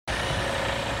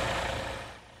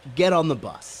get on the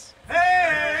bus.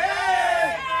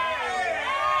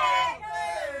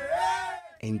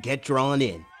 And get drawn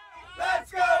in.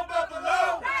 Let's go,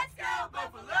 Buffalo! Let's go,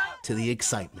 Buffalo! To the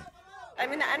excitement. I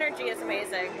mean, the energy is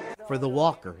amazing. For the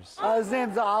Walkers, his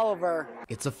name's Oliver.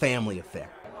 It's a family affair.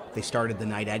 They started the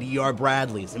night at E.R.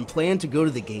 Bradley's and planned to go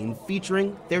to the game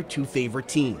featuring their two favorite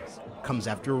teams. Comes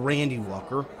after Randy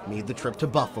Walker made the trip to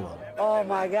Buffalo. Oh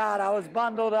my God, I was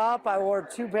bundled up. I wore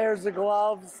 2 pairs of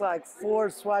gloves, like 4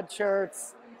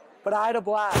 sweatshirts, but I had a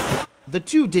blast. The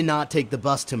two did not take the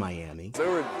bus to Miami. There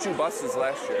were 2 buses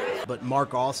last year. But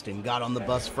Mark Alston got on the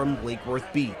bus from Lake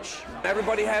Worth Beach.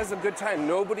 Everybody has a good time.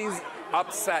 Nobody's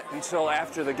upset until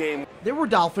after the game. There were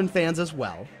Dolphin fans as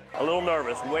well. A little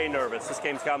nervous, way nervous. This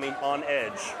game's got me on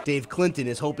edge. Dave Clinton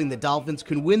is hoping the Dolphins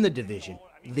can win the division,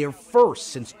 their first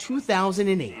since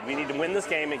 2008. We need to win this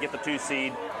game and get the 2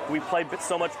 seed. We played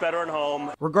so much better at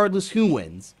home. Regardless who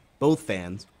wins, both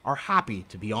fans are happy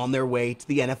to be on their way to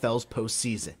the NFL's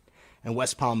postseason. And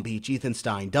West Palm Beach, Ethan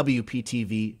Stein,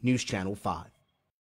 WPTV News Channel 5.